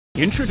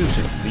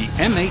Introducing the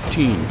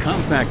M18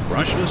 Compact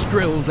Brushless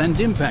Drills and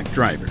Impact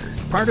Driver,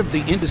 part of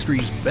the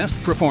industry's best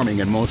performing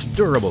and most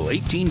durable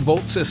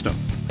 18-volt system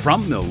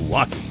from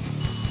Milwaukee.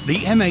 The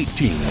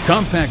M18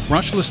 Compact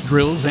Brushless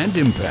Drills and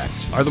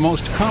Impacts are the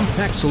most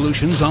compact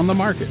solutions on the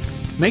market,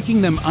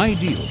 making them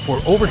ideal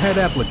for overhead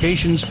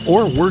applications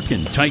or work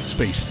in tight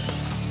spaces.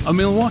 A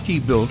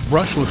Milwaukee-built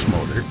brushless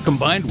motor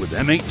combined with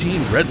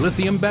M18 red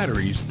lithium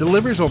batteries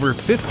delivers over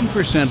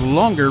 50%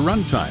 longer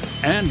runtime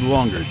and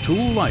longer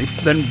tool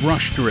life than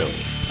brush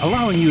drills,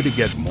 allowing you to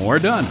get more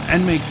done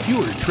and make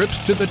fewer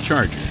trips to the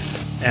charger.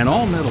 An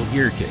all-metal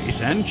gear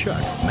case and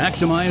chuck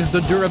maximize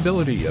the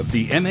durability of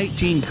the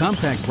M18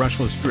 Compact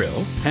Brushless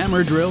Drill,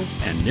 Hammer Drill,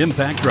 and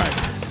Impact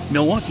Driver.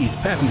 Milwaukee's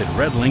patented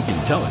Red Link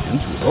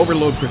intelligence with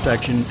overload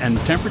protection and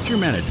temperature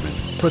management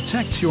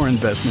protects your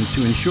investment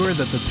to ensure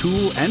that the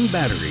tool and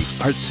battery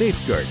are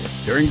safeguarded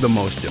during the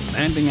most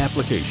demanding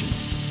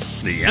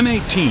applications. The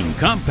M18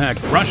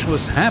 Compact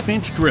Brushless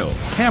Half-Inch Drill,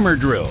 Hammer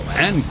Drill,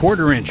 and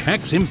Quarter-Inch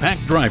Hex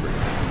Impact Driver,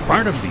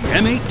 part of the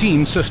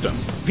M18 system,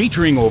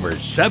 featuring over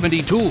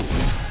 70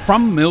 tools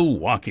from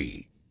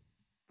Milwaukee.